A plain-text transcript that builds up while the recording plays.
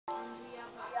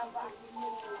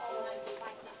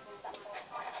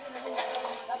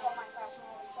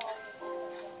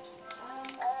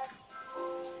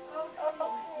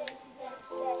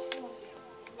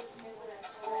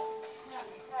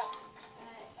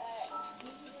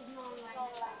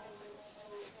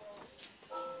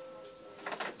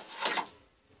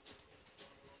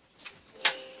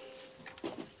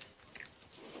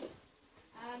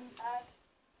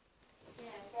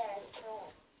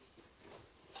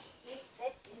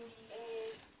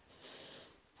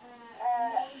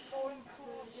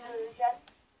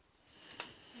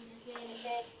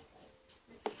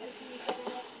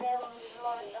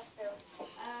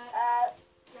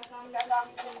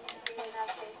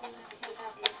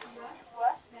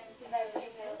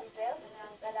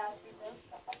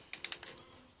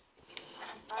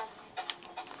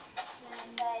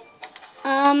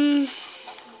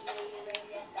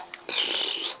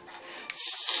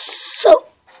So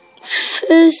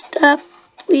first up,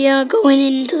 we are going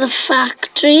into the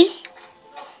factory.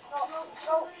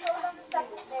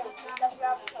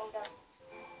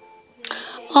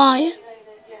 Oh yeah.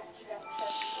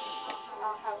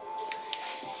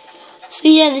 So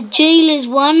yeah, the jail is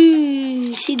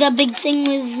one. See that big thing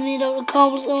with made out of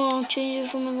cobblestone? I'll change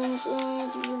it from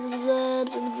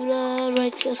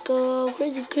right. Let's go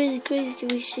crazy. Do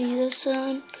we see the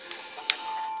sun?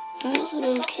 There's a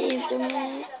little cave down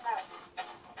there.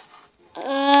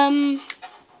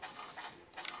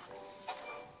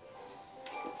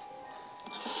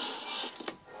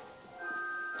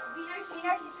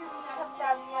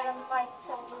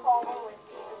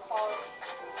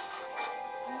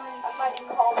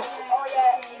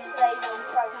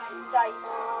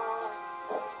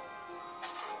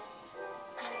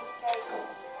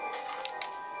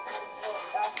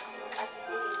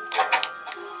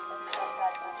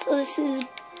 So this is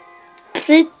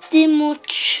pretty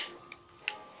much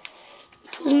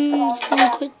prisons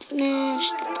not quite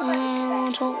finished.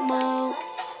 I'll talk about.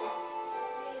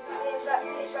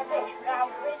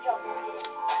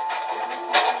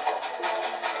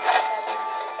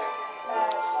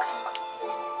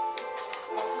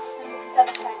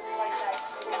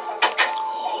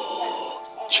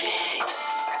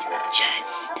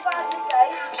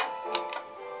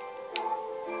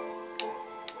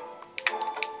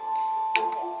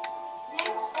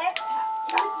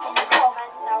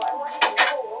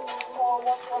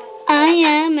 I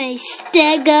am a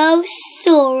Stegosaurus.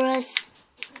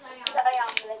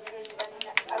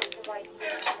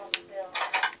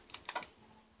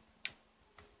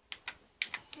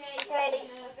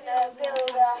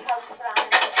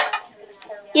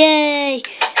 Yay!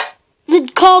 The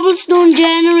cobblestone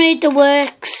generator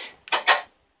works.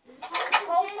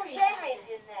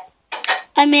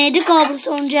 I made a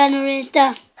cobblestone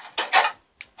generator.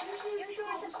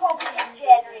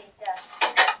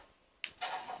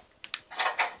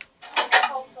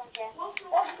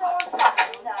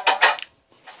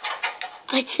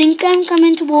 I think I'm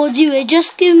coming towards you. It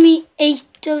just give me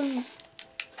 8 of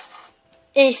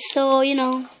it, so you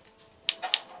know.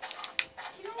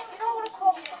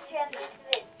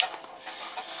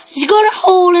 It's got a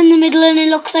hole in the middle and it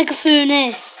looks like a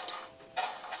furnace.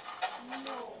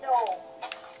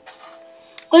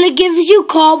 Well, it gives you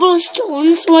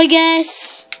cobblestone, so I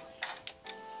guess.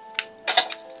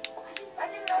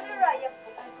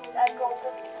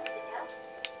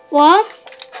 What?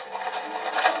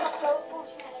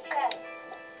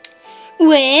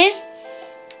 Where?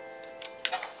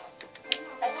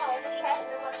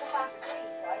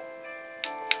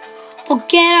 Oh,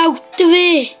 get out of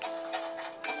it.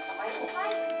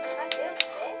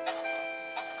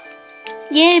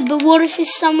 Yeah, but what if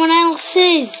it's someone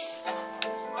else's?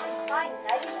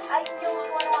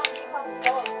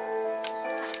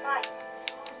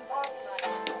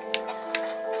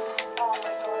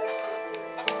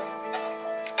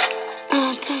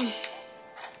 Oh, damn.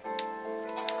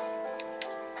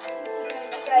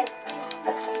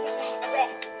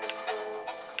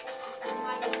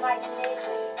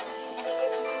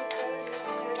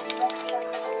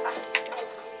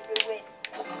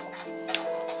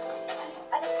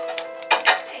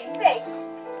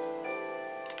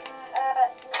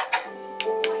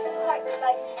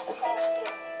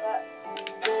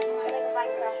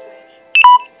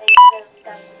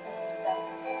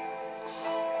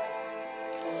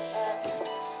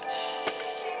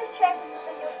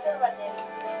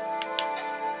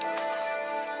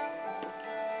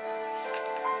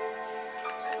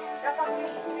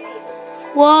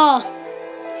 What?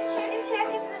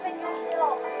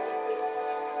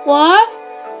 What?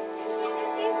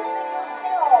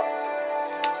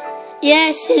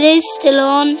 Yes, it is still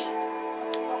on.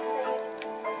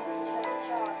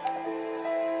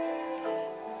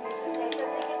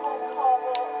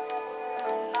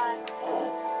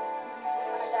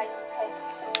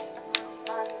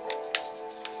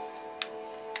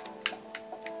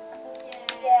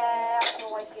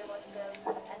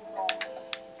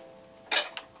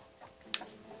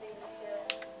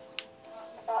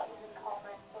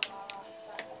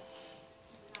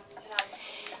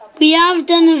 We have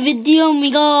done a video and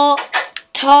we got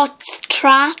Tot's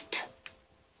trap.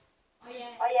 Oh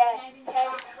yeah,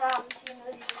 trap.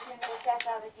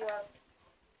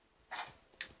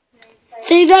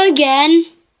 Say that again.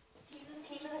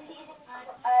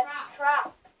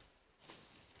 Trap.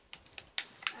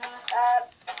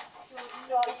 So you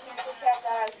need to check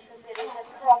that out because it is a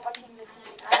proper thing to do.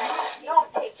 And not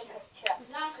take the picture.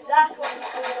 That's what we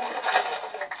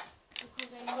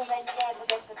do. will then never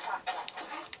get the tractor.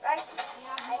 Right?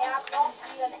 I have not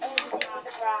done anything with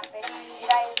the graphics.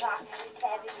 That is actually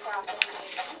Kevin's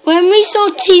graphics. When we saw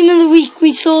Team of the Week,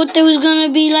 we thought there was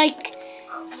gonna be like,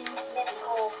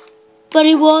 but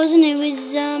it wasn't. It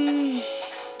was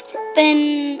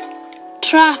Ben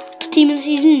Trap Team of the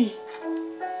Season.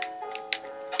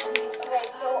 Okay,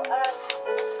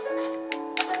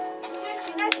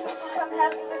 so next week we'll come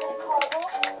help you with the cobble.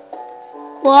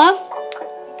 What?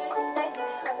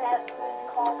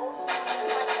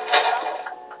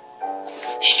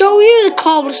 Show you the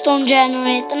cobblestone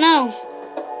generator now.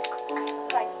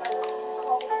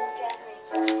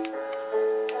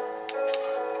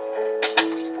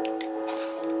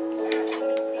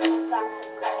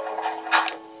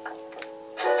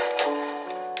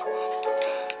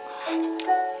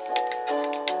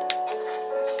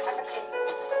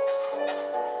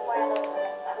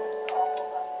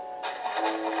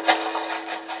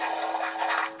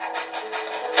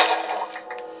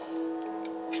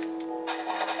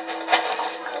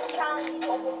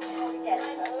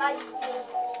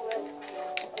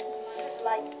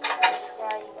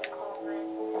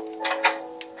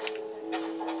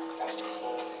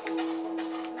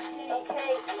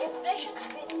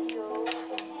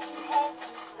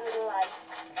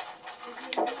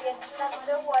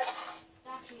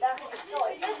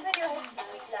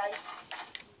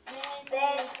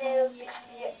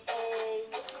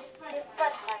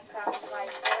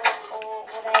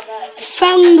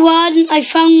 Found one. I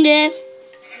found it.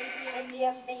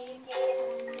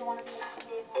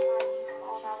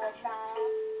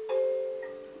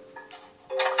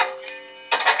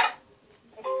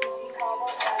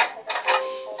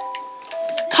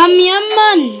 Come here,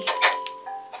 man.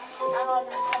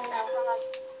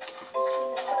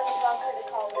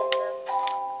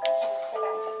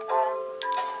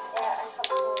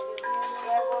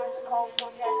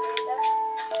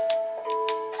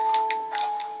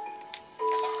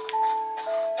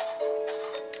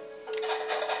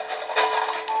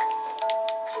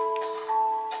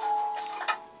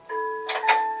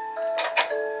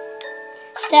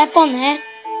 Step on it.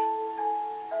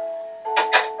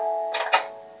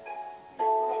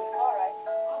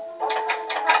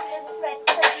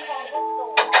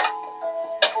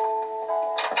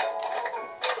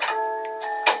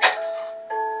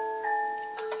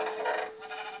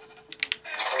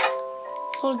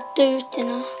 It's all dirt in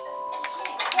it.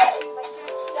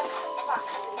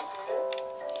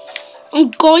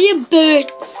 And got your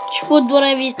birch wood,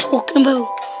 whatever you're talking about.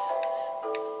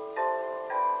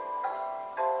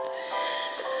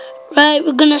 Right,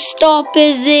 we're gonna stop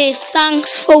it there.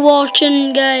 Thanks for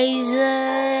watching, guys.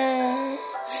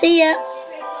 See ya.